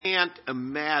can't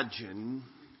imagine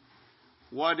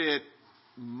what it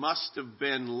must have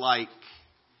been like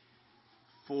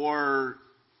for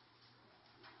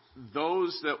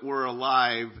those that were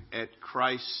alive at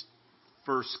Christ's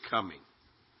first coming.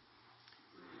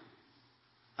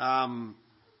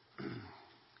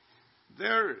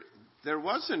 There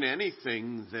wasn't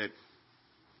anything that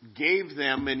gave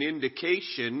them an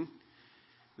indication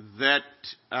that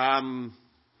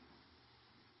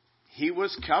he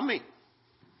was coming.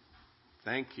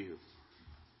 Thank you.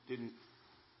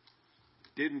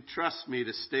 Didn't trust me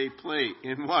to stay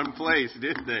in one place,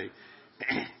 did they?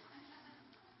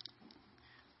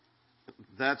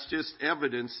 That's just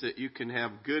evidence that you can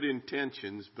have good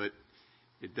intentions, but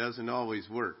it doesn't always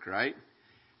work, right?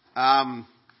 But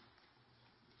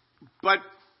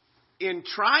in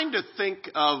trying to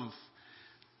think of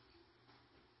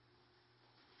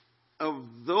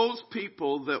those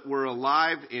people that were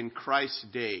alive in Christ's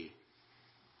day,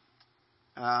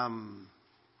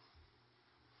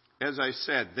 as I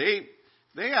said,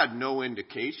 they had no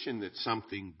indication that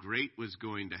something great was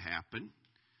going to happen.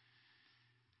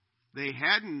 They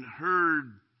hadn't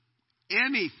heard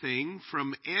anything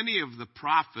from any of the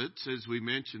prophets, as we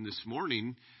mentioned this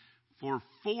morning, for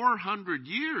 400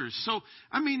 years. So,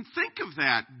 think of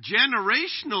that.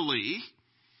 Generationally,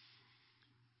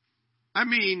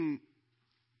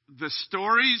 the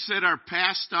stories that are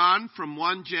passed on from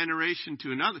one generation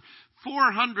to another.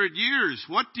 400 years.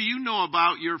 What do you know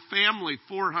about your family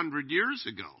 400 years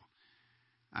ago?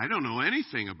 I don't know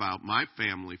anything about my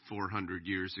family 400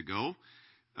 years ago.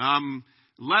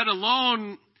 Let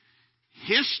alone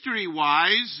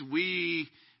history-wise, we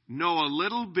know a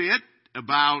little bit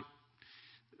about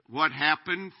what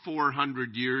happened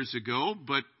 400 years ago,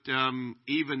 but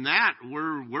even that,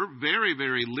 we're very,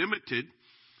 very limited.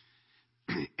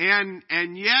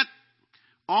 And yet,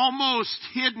 almost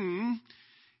hidden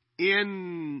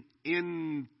in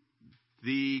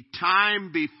the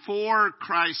time before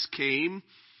Christ came,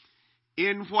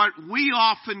 in what we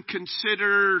often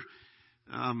consider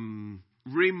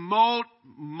remote,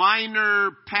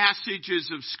 minor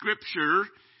passages of Scripture,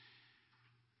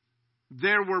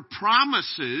 there were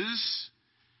promises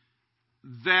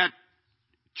that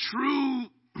true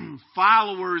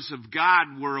followers of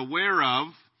God were aware of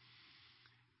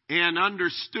and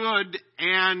understood,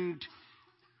 and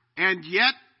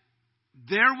yet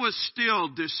there was still,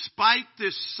 despite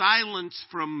this silence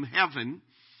from heaven,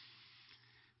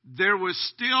 there was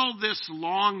still this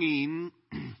longing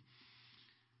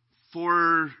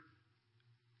for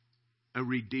a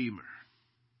Redeemer.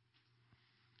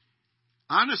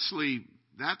 Honestly,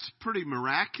 that's pretty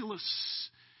miraculous,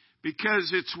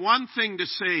 because it's one thing to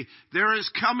say, there is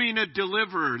coming a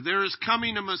deliverer, there is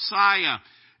coming a Messiah,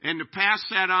 and to pass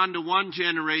that on to one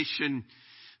generation.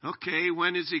 Okay,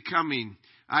 when is he coming?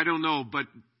 I don't know, but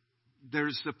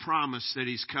there's the promise that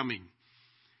he's coming.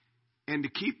 And to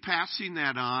keep passing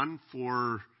that on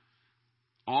for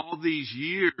all these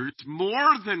years,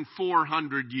 more than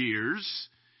 400 years,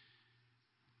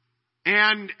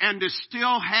 and to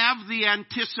still have the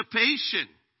anticipation.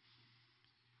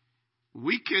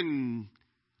 We can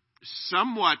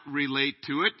somewhat relate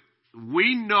to it.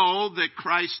 We know that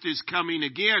Christ is coming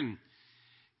again.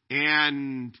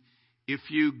 And if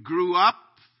you grew up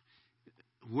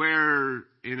where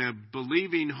in a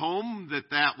believing home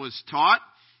that was taught,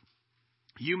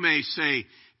 you may say,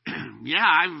 yeah,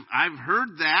 I've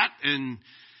heard that, and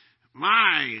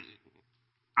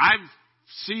I've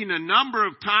seen a number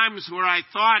of times where I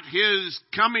thought his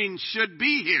coming should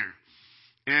be here.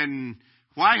 And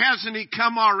why hasn't he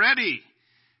come already?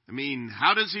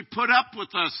 How does he put up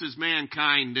with us as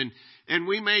mankind? And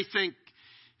we may think,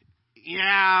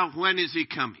 yeah, when is he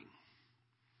coming?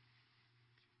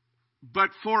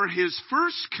 But for his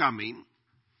first coming,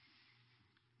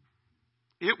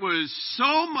 it was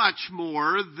so much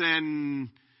more than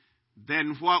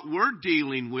what we're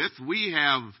dealing with. We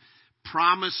have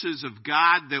promises of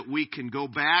God that we can go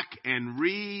back and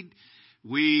read.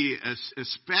 We,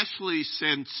 especially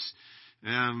since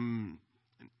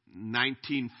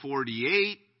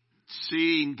 1948,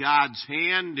 seeing God's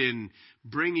hand in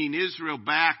bringing Israel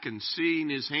back and seeing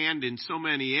his hand in so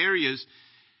many areas.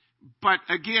 But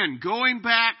again, going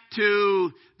back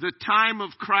to the time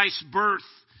of Christ's birth,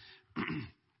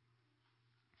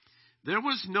 there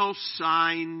was no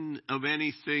sign of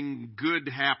anything good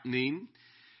happening.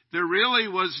 There really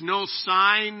was no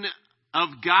sign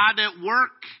of God at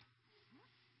work.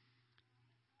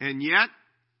 And yet,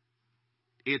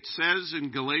 it says in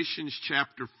Galatians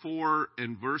chapter 4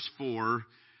 and verse 4,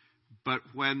 but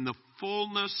when the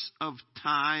fullness of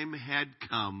time had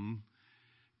come,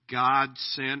 God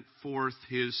sent forth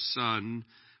his Son,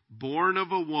 born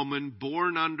of a woman,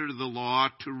 born under the law,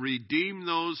 to redeem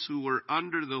those who were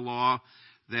under the law,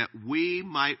 that we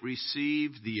might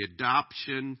receive the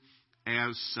adoption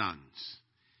as sons.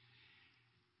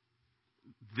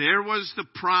 There was the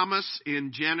promise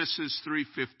in Genesis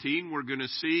 3:15. We're going to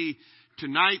see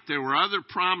tonight there were other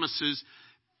promises,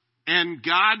 and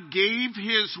God gave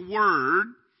His word,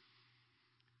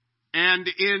 and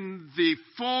in the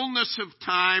fullness of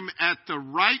time, at the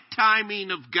right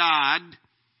timing of God,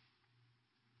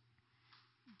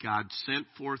 God sent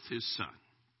forth His Son.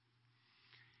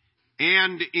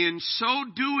 And in so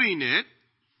doing it,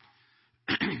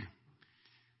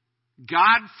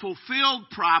 God fulfilled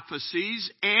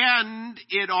prophecies, and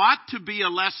it ought to be a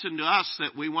lesson to us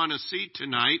that we want to see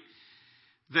tonight,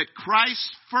 that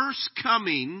Christ's first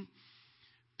coming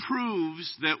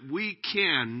proves that we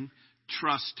can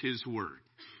trust His word.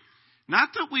 Not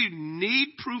that we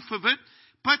need proof of it,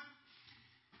 but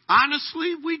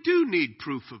honestly, we do need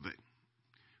proof of it.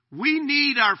 We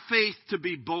need our faith to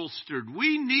be bolstered.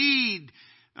 We need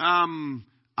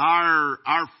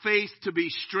our faith to be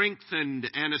strengthened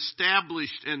and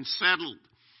established and settled.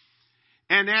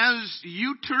 And as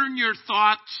you turn your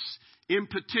thoughts, in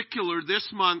particular this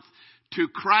month, to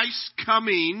Christ's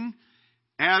coming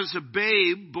as a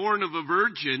babe born of a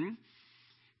virgin,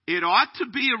 it ought to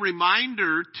be a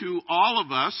reminder to all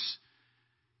of us,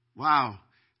 wow,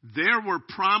 there were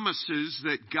promises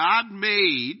that God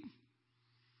made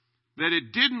that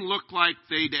it didn't look like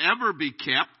they'd ever be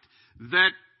kept,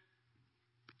 that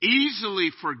easily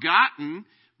forgotten,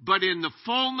 but in the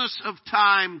fullness of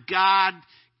time, God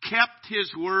kept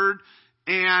His word,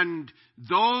 and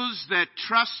those that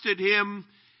trusted Him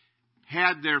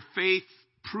had their faith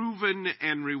proven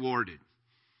and rewarded.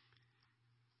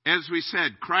 As we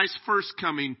said, Christ's first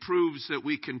coming proves that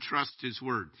we can trust His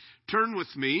word. Turn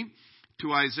with me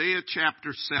to Isaiah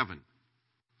chapter 7.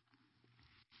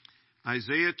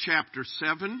 Isaiah chapter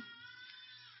 7,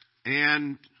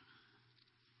 and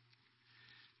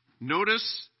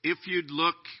notice, if you'd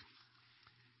look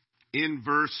in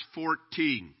verse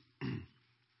 14.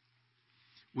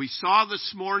 We saw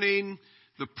this morning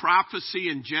the prophecy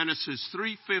in Genesis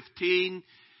 3:15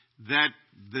 that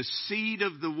the seed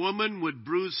of the woman would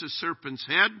bruise the serpent's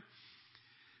head.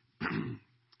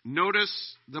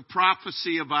 Notice the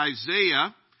prophecy of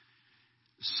Isaiah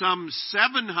some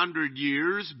 700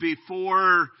 years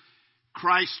before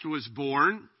Christ was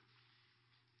born.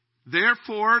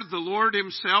 Therefore, the Lord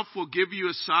Himself will give you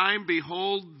a sign.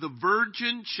 Behold, the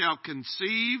virgin shall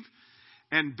conceive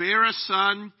and bear a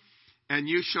son, and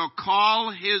you shall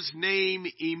call His name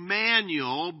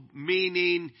Emmanuel,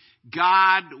 meaning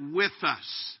God with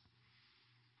us.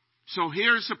 So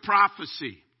here's a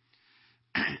prophecy.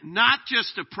 Not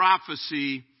just a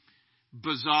prophecy,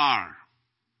 bizarre.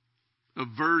 A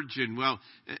virgin. Well,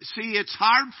 see, it's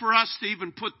hard for us to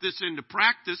even put this into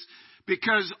practice,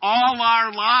 because all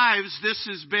our lives this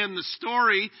has been the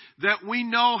story that we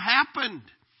know happened.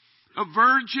 A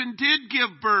virgin did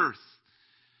give birth.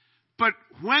 But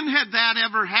when had that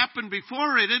ever happened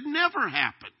before? It had never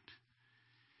happened.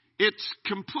 It's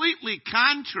completely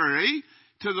contrary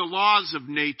to the laws of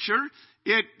nature.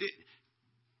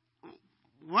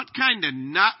 What kind of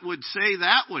nut would say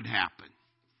that would happen?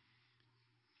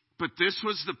 But this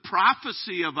was the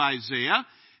prophecy of Isaiah.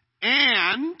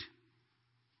 And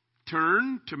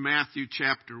turn to Matthew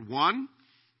chapter 1.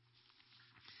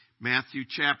 Matthew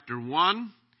chapter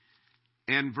 1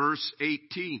 and verse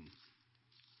 18.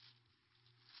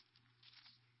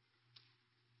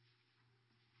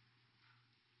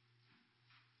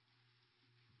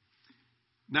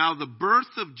 Now the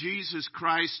birth of Jesus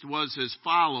Christ was as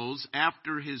follows.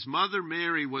 After His mother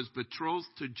Mary was betrothed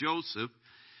to Joseph,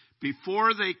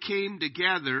 before they came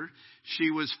together, she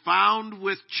was found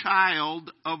with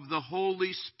child of the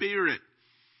Holy Spirit.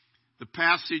 The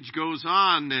passage goes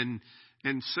on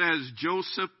and says,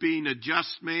 Joseph, being a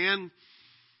just man,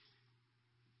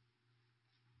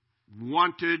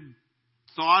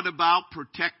 thought about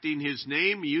protecting his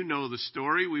name. You know the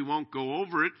story. We won't go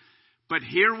over it. But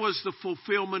here was the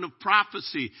fulfillment of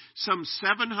prophecy. Some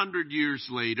 700 years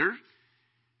later,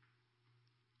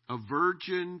 a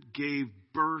virgin gave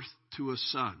birth to a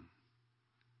son.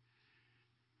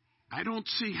 I don't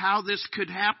see how this could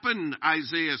happen,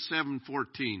 Isaiah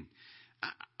 7:14.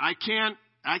 I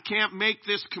can't make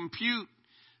this compute.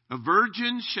 A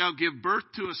virgin shall give birth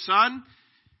to a son,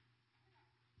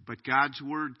 but God's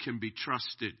word can be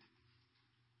trusted.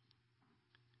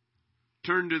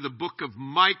 Turn to the book of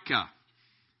Micah.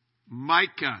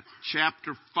 Micah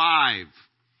chapter 5.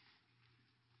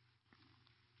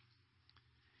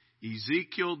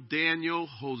 Ezekiel, Daniel,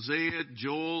 Hosea,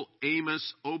 Joel,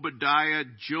 Amos, Obadiah,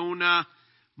 Jonah,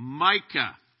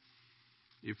 Micah.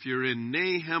 If you're in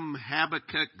Nahum,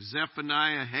 Habakkuk,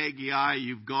 Zephaniah, Haggai,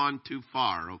 you've gone too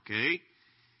far, okay?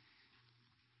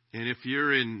 And if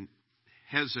you're in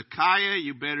Hezekiah,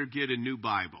 you better get a new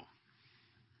Bible.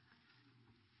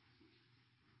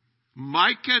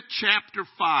 Micah chapter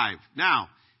 5. Now,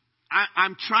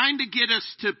 I'm trying to get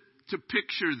us to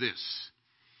picture this.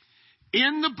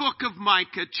 In the book of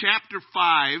Micah chapter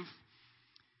 5,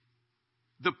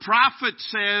 the prophet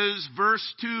says,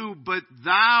 verse 2, "But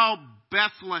thou,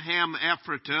 Bethlehem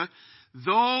Ephratah,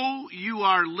 though you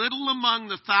are little among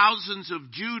the thousands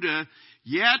of Judah,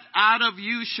 yet out of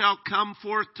you shall come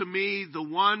forth to me the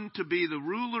one to be the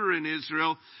ruler in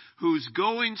Israel, whose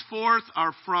goings forth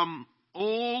are from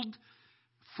old,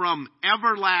 from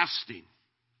everlasting."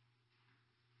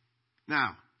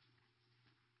 Now,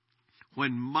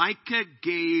 when Micah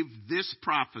gave this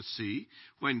prophecy,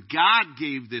 when God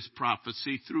gave this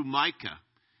prophecy through Micah,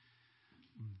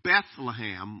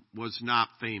 Bethlehem was not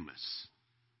famous.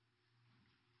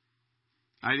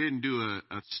 I didn't do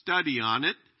a study on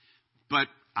it, but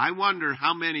I wonder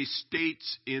how many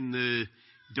states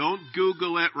don't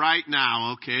Google it right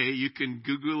now, okay? You can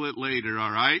Google it later,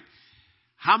 all right?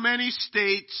 How many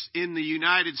states in the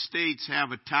United States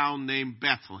have a town named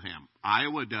Bethlehem?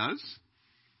 Iowa does.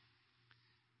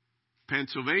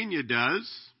 Pennsylvania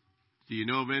does. Do you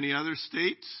know of any other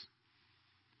states?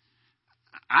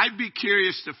 I'd be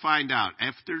curious to find out.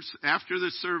 After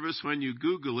the service, when you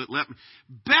Google it,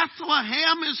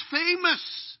 Bethlehem is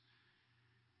famous.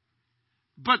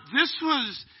 But this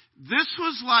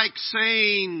was like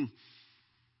saying,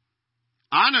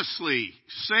 honestly,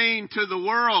 saying to the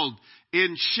world,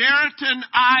 in Chariton,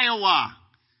 Iowa,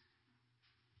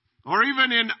 or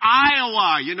even in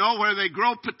Iowa, where they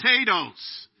grow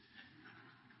potatoes.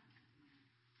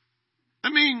 I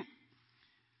mean,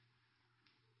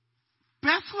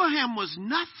 Bethlehem was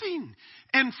nothing.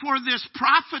 And for this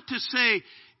prophet to say,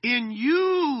 in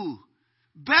you,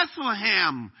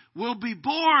 Bethlehem, will be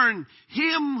born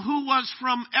him who was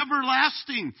from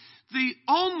everlasting. The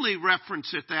only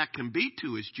reference that can be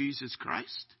to is Jesus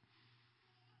Christ.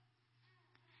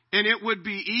 And it would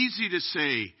be easy to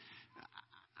say,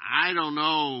 I don't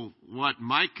know what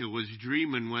Micah was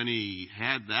dreaming when he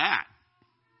had that.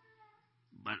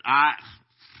 But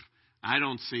I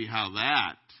don't see how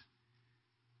that.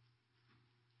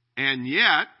 And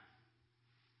yet,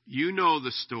 you know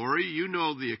the story, you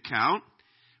know the account.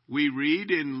 We read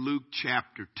in Luke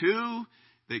chapter 2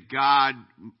 that God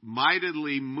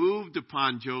mightily moved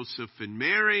upon Joseph and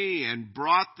Mary and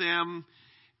brought them.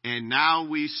 And now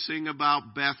we sing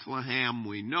about Bethlehem.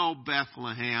 We know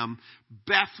Bethlehem.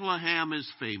 Bethlehem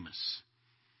is famous.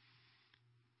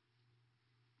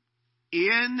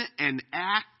 In an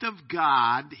act of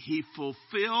God, he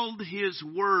fulfilled his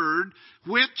word,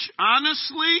 which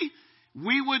honestly,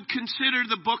 we would consider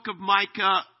the book of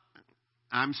Micah,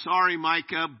 I'm sorry,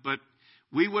 Micah, but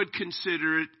we would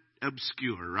consider it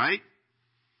obscure, right?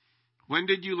 When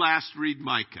did you last read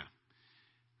Micah?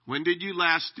 When did you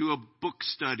last do a book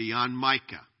study on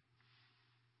Micah?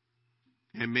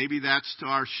 And maybe that's to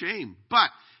our shame. But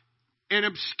an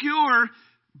obscure,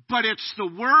 but it's the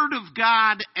Word of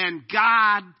God, and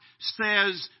God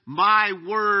says, my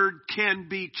word can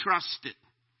be trusted.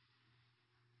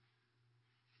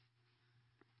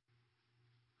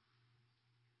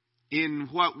 In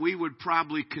what we would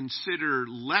probably consider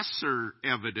lesser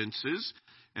evidences,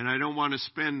 and I don't want to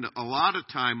spend a lot of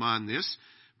time on this,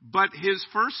 but his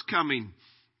first coming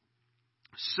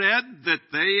said that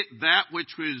that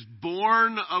which was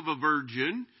born of a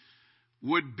virgin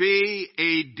would be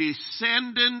a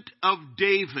descendant of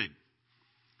David.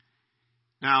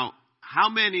 Now, how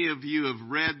many of you have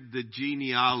read the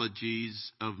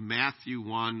genealogies of Matthew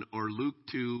 1 or Luke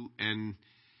 2? And,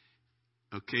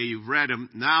 okay, you've read them.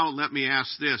 Now, let me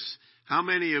ask this. How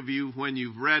many of you, when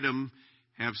you've read them,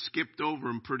 have skipped over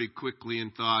them pretty quickly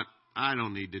and thought, I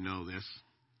don't need to know this?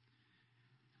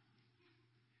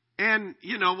 And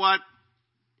you know what?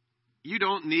 You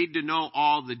don't need to know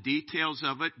all the details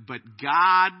of it, but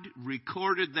God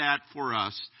recorded that for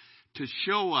us to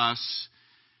show us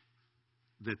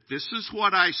that this is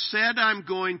what I said I'm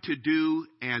going to do,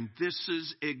 and this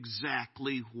is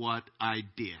exactly what I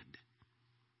did.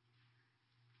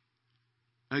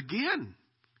 Again,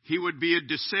 he would be a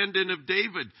descendant of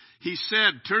David. He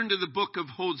said, turn to the book of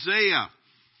Hosea.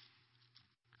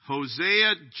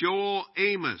 Hosea, Joel,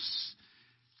 Amos.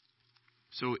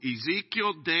 So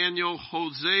Ezekiel, Daniel,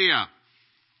 Hosea.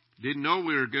 Didn't know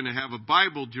we were going to have a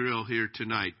Bible drill here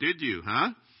tonight, did you,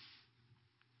 huh?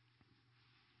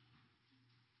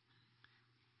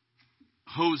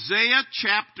 Hosea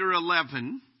chapter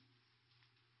 11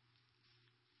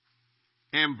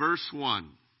 and verse 1.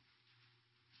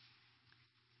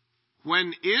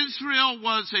 When Israel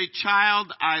was a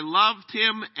child, I loved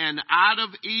him, and out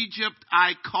of Egypt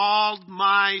I called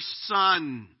my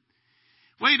son.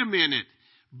 Wait a minute.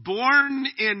 Born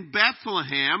in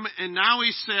Bethlehem, and now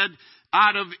he said,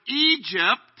 out of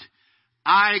Egypt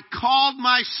I called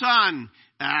my son.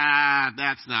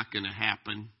 That's not going to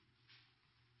happen.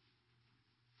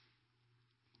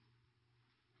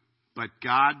 But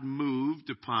God moved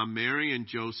upon Mary and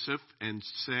Joseph and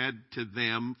said to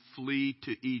them, flee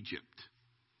to Egypt.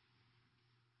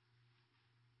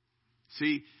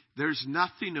 See, there's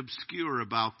nothing obscure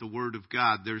about the Word of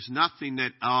God. There's nothing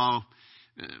that,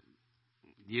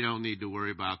 you don't need to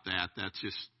worry about that. That's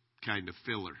just kind of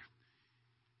filler.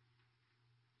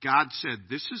 God said,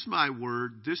 this is my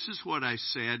word, this is what I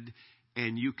said,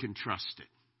 and you can trust it.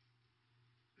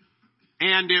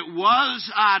 And it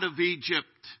was out of Egypt.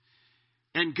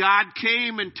 And God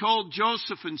came and told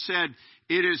Joseph and said,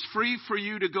 it is free for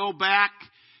you to go back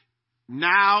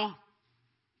now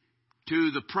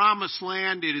to the promised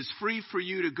land. It is free for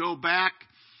you to go back.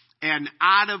 And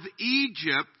out of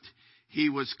Egypt he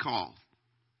was called.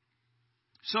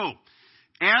 So,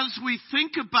 as we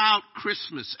think about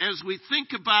Christmas, as we think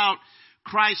about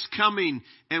Christ coming,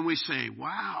 and we say,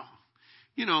 wow,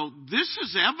 this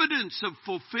is evidence of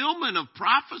fulfillment of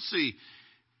prophecy.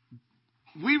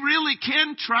 We really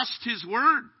can trust His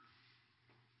Word.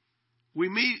 We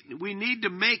need to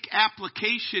make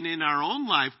application in our own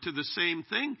life to the same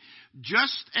thing.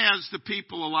 Just as the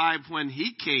people alive when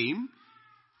He came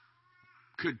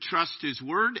could trust His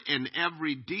Word and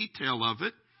every detail of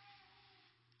it,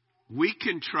 we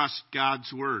can trust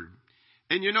God's Word.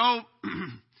 And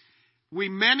we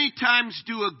many times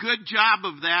do a good job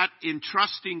of that in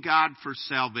trusting God for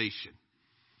salvation.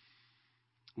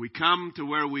 We come to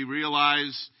where we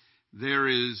realize there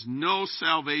is no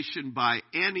salvation by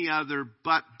any other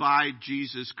but by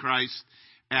Jesus Christ.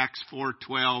 Acts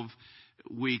 4:12.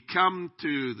 We come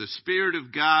to the Spirit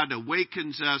of God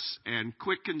awakens us and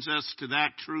quickens us to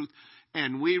that truth,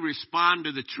 and we respond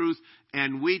to the truth,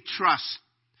 and we trust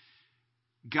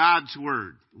God's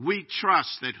Word. We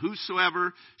trust that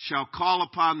whosoever shall call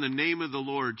upon the name of the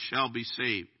Lord shall be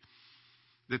saved.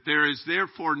 That there is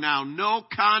therefore now no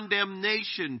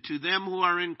condemnation to them who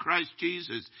are in Christ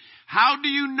Jesus. How do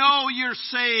you know you're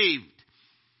saved?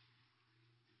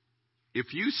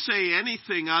 If you say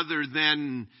anything other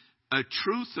than a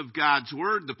truth of God's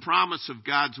Word, the promise of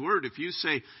God's Word, if you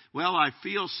say, well, I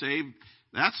feel saved,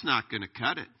 that's not going to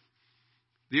cut it.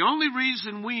 The only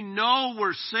reason we know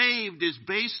we're saved is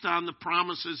based on the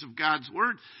promises of God's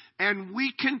Word, and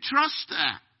we can trust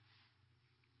that.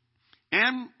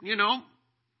 And,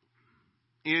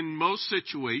 in most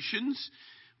situations,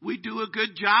 we do a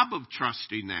good job of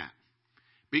trusting that.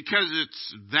 Because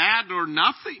it's that or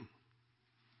nothing.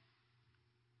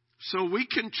 So we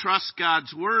can trust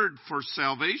God's Word for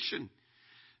salvation.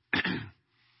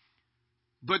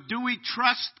 But do we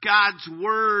trust God's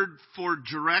Word for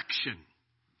direction?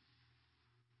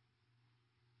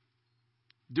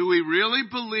 Do we really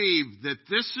believe that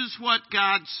this is what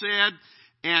God said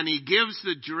and He gives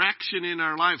the direction in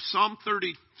our life? Psalm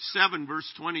 37 verse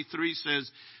 23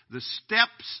 says, the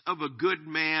steps of a good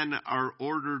man are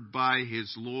ordered by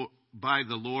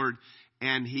the Lord,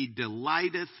 and He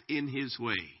delighteth in His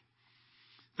way.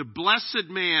 The blessed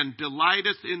man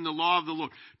delighteth in the law of the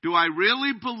Lord. Do I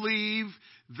really believe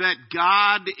that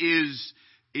God is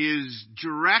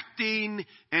directing,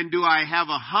 and do I have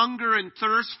a hunger and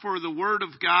thirst for the Word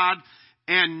of God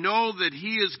and know that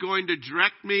He is going to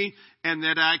direct me and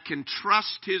that I can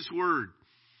trust His Word?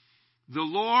 The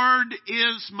Lord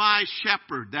is my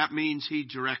shepherd. That means He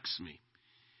directs me.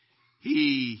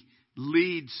 He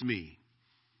leads me.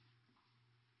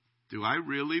 Do I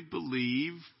really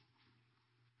believe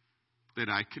that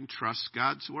I can trust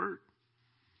God's Word?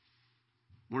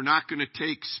 We're not going to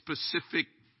take specific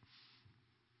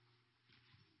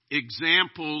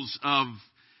examples of,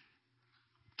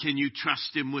 can you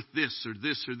trust Him with this or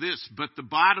this or this? But the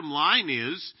bottom line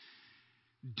is,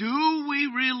 do we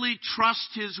really trust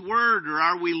His Word, or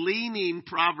are we leaning,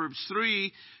 Proverbs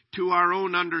 3, to our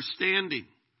own understanding?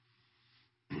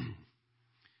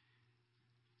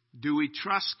 Do we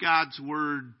trust God's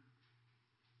Word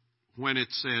when it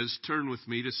says, turn with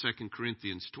me to 2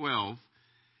 Corinthians 12.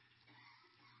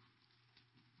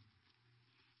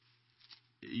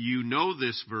 You know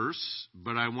this verse,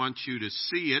 but I want you to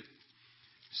see it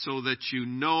so that you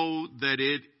know that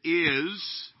it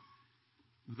is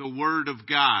the Word of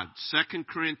God. 2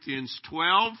 Corinthians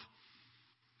 12.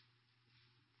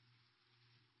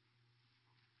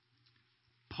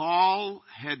 Paul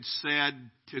had said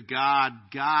to God,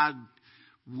 God,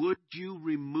 would you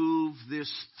remove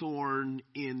this thorn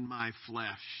in my flesh?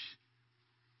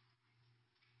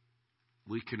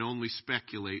 We can only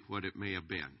speculate what it may have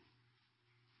been.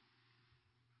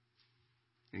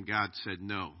 And God said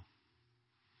no.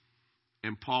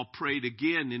 And Paul prayed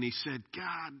again and he said,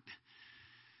 God,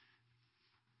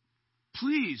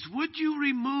 please, would you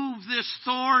remove this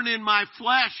thorn in my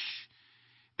flesh?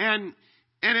 And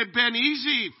it had been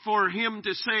easy for him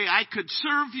to say, I could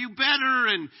serve you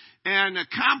better and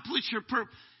accomplish your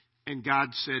purpose. And God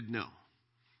said no.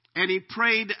 And he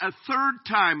prayed a third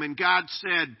time and God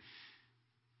said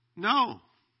no.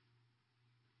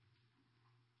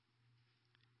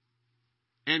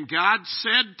 And God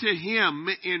said to him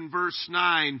in verse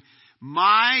 9,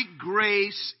 my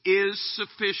grace is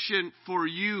sufficient for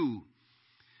you,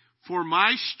 for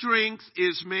my strength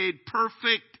is made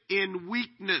perfect in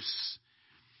weakness.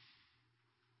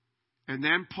 And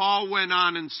then Paul went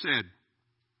on and said,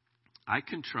 I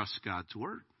can trust God's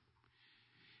word.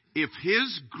 If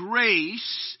His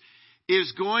grace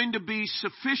is going to be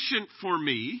sufficient for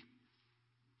me,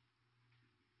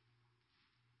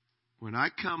 when I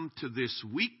come to this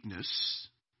weakness,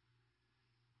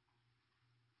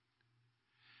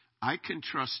 I can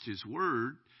trust His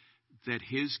word that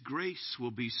His grace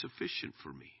will be sufficient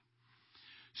for me.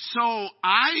 So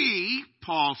I,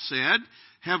 Paul said,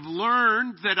 have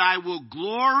learned that I will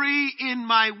glory in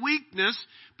my weakness,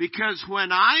 because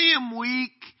when I am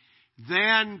weak,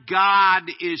 then God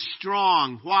is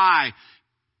strong. Why?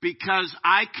 Because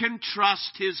I can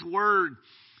trust His word.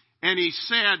 And he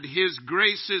said, His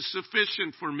grace is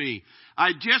sufficient for me.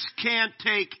 I just can't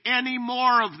take any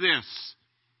more of this.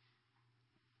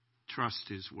 Trust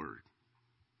His word.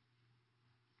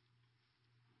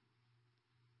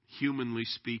 Humanly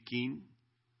speaking,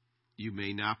 you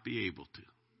may not be able to.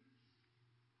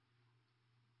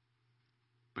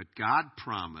 But God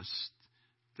promised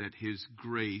that His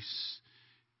grace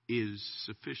is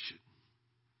sufficient.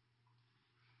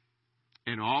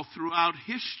 And all throughout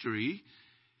history,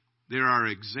 there are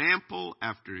example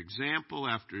after example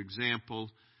after example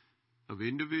of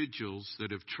individuals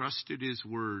that have trusted His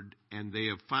word and they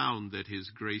have found that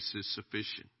His grace is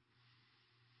sufficient.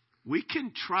 We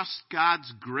can trust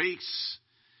God's grace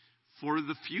for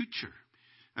the future.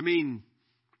 I mean,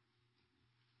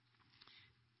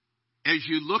 as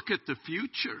you look at the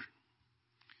future,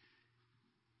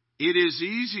 it is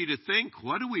easy to think,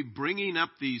 what are we bringing up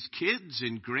these kids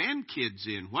and grandkids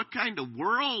in? What kind of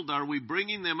world are we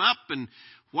bringing them up, and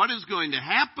what is going to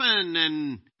happen?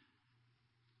 And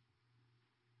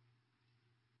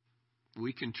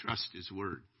we can trust His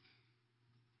word.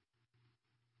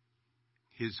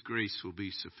 His grace will be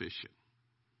sufficient.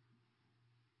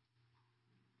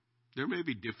 There may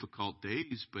be difficult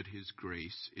days, but His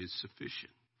grace is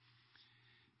sufficient.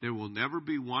 There will never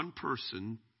be one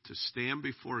person to stand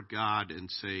before God and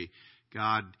say,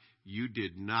 God, you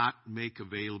did not make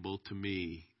available to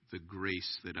me the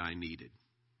grace that I needed.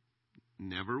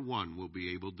 Never one will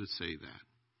be able to say that.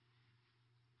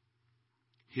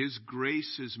 His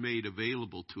grace is made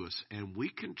available to us, and we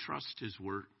can trust His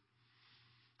word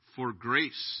for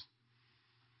grace.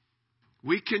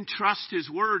 We can trust His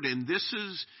word, and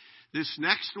this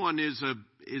next one is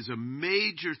a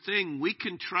major thing. We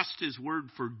can trust His word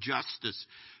for justice.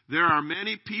 There are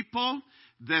many people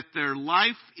that their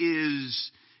life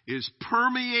is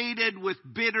permeated with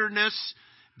bitterness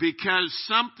because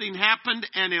something happened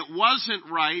and it wasn't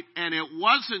right and it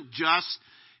wasn't just,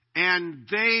 and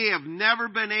they have never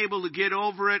been able to get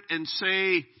over it and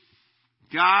say,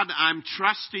 God, I'm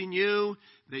trusting you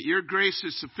that your grace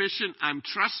is sufficient. I'm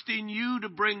trusting you to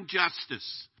bring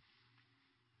justice.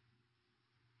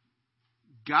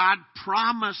 God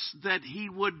promised that He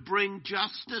would bring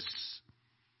justice.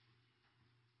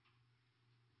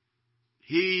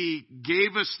 He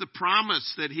gave us the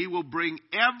promise that He will bring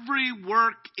every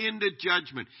work into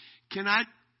judgment. Can I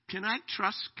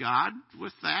trust God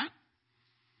with that?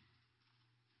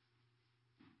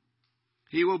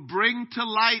 He will bring to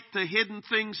light the hidden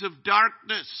things of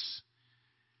darkness.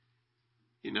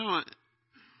 You know,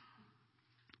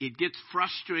 it gets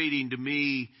frustrating to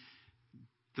me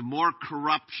the more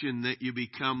corruption that you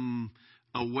become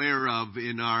aware of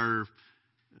in our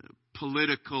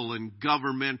political and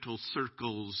governmental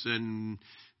circles, and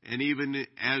even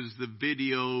as the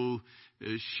video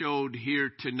showed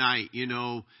here tonight, you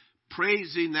know,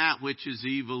 praising that which is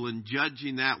evil and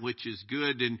judging that which is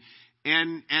good, and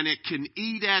it can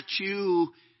eat at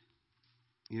you.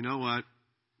 You know what?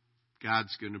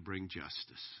 God's going to bring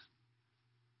justice.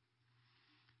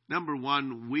 Number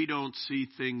one, we don't see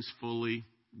things fully.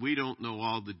 We don't know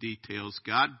all the details.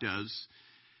 God does.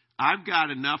 I've got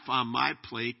enough on my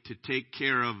plate to take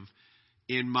care of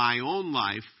in my own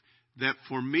life that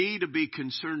for me to be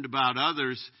concerned about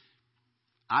others,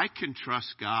 I can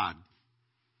trust God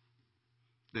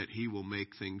that He will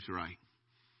make things right.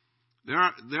 There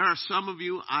are some of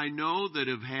you I know that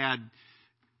have had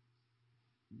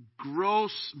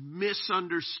gross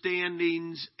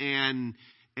misunderstandings and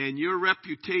your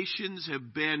reputations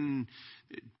have been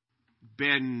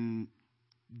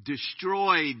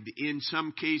destroyed in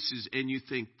some cases, and you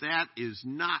think that is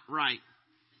not right.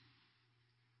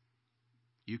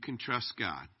 You can trust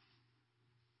God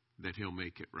that He'll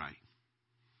make it right.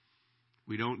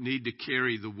 We don't need to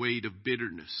carry the weight of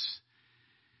bitterness.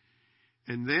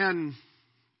 And then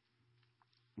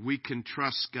we can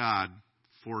trust God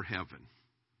for heaven.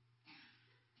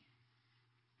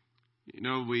 You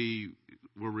know, we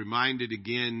were reminded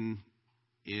again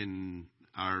in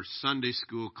our Sunday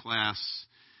school class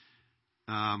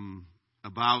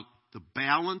about the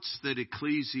balance that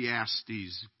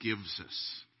Ecclesiastes gives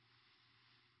us.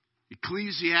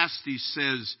 Ecclesiastes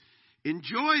says,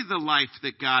 enjoy the life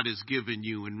that God has given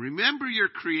you and remember your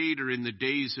Creator in the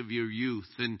days of your youth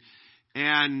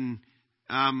and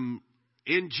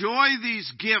enjoy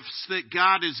these gifts that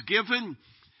God has given.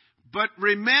 But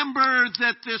remember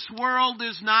that this world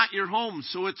is not your home.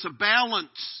 So it's a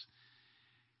balance.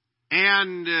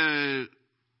 And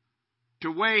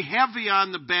to weigh heavy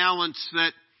on the balance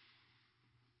that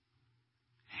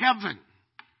heaven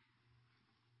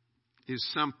is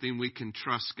something we can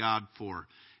trust God for.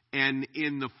 And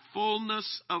in the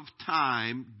fullness of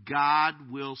time, God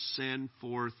will send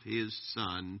forth His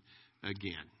Son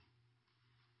again.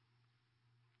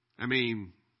 I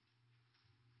mean,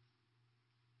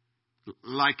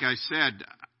 like I said,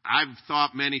 I've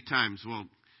thought many times, well,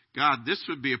 God, this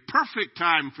would be a perfect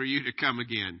time for you to come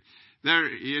again. There,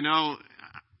 you know,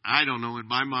 I don't know. In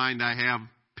my mind, I have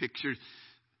pictures.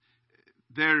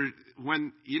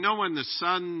 When the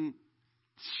sun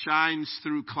shines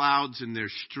through clouds and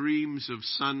there's streams of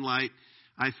sunlight,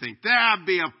 I think that'd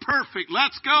be a perfect.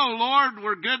 Let's go, Lord.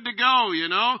 We're good to go. You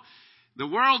know, the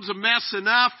world's a mess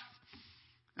enough.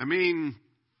 I mean,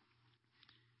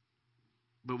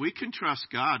 but we can trust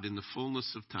God in the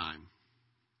fullness of time.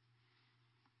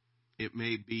 It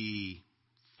may be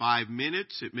 5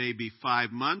 minutes. It may be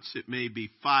 5 months. It may be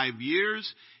 5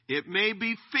 years. It may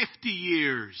be 50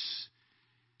 years.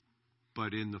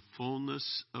 But in the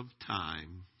fullness of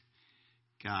time,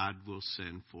 God will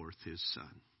send forth His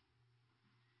Son.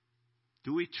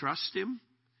 Do we trust Him?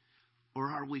 Or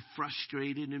are we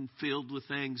frustrated and filled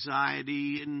with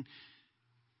anxiety? And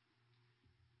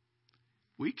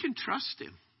we can trust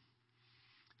Him.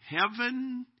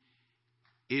 Heaven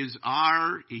is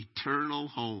our eternal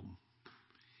home.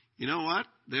 You know what?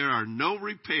 There are no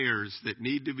repairs that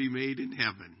need to be made in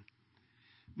heaven.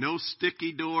 No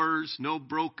sticky doors, no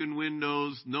broken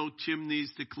windows, no chimneys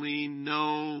to clean,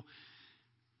 no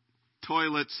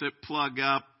toilets that plug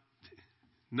up,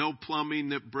 no plumbing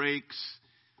that breaks.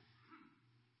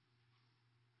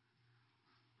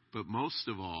 But most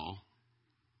of all,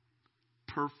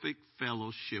 perfect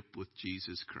fellowship with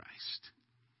Jesus Christ.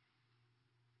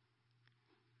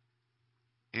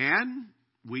 And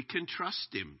we can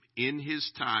trust Him in His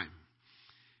time.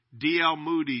 D.L.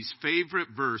 Moody's favorite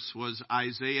verse was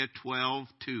Isaiah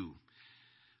 12:2.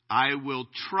 I will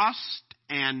trust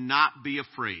and not be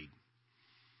afraid.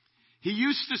 He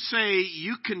used to say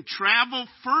you can travel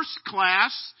first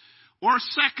class or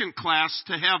second class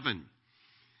to heaven.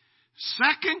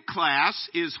 Second class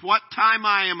is what time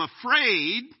I am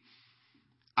afraid,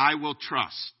 I will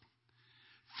trust.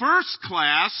 First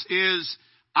class is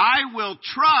I will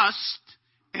trust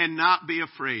and not be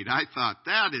afraid. I thought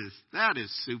that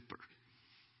is super.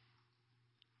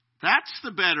 That's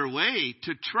the better way,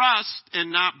 to trust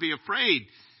and not be afraid.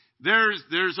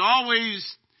 There's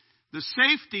always the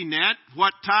safety net.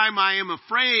 What time I am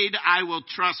afraid, I will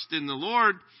trust in the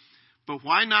Lord. But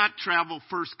why not travel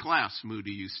first class,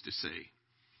 Moody used to say.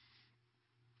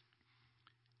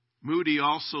 Moody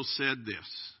also said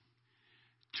this: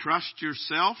 trust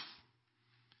yourself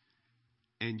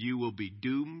and you will be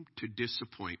doomed to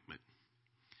disappointment.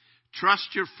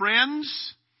 Trust your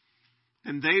friends,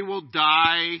 and they will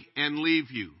die and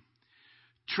leave you.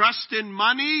 Trust in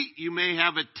money, you may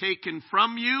have it taken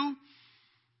from you,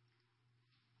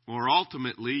 or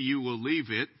ultimately you will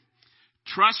leave it.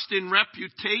 Trust in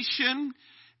reputation,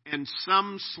 and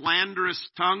some slanderous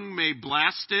tongue may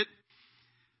blast it.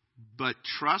 But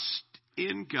trust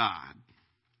in God,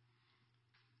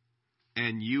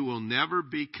 and you will never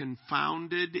be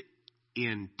confounded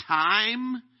in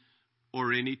time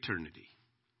or in eternity.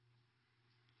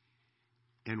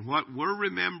 And what we're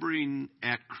remembering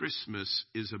at Christmas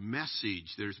is a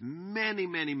message. There's many,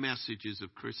 many messages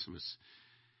of Christmas.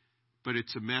 But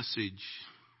it's a message,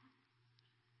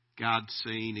 God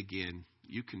saying again,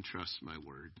 you can trust my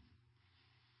word.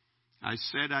 I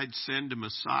said I'd send a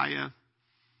Messiah,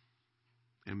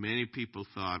 and many people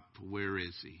thought, where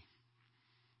is he?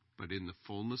 But in the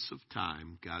fullness of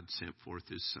time, God sent forth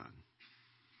his Son.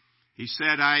 He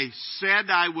said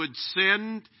I would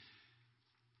send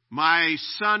my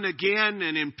Son again.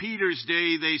 And in Peter's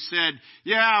day, they said,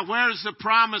 yeah, where's the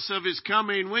promise of his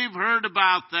coming? We've heard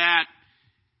about that.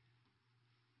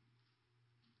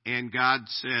 And God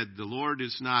said, the Lord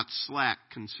is not slack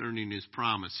concerning his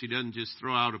promise. He doesn't just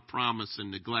throw out a promise and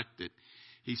neglect it.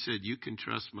 He said, you can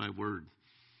trust my word.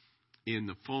 In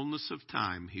the fullness of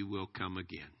time, he will come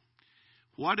again.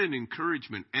 What an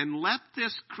encouragement. And let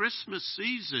this Christmas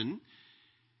season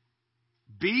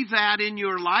be that in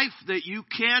your life, that you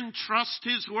can trust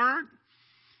his word.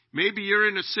 Maybe you're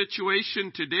in a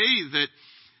situation today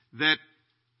that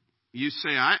you say,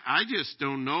 I just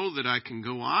don't know that I can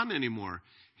go on anymore.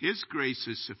 His grace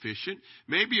is sufficient.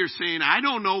 Maybe you're saying, I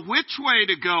don't know which way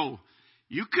to go.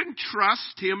 You can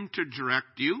trust him to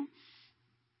direct you.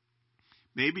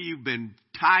 Maybe you've been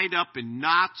tied up in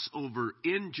knots over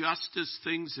injustice,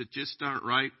 things that just aren't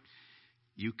right.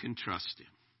 You can trust him.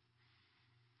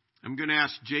 I'm going to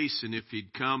ask Jason if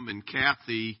he'd come, and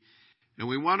Kathy. And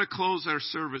we want to close our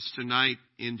service tonight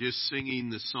in just singing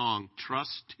the song,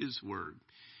 Trust His Word.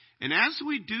 And as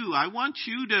we do, I want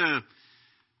you to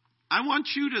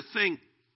think,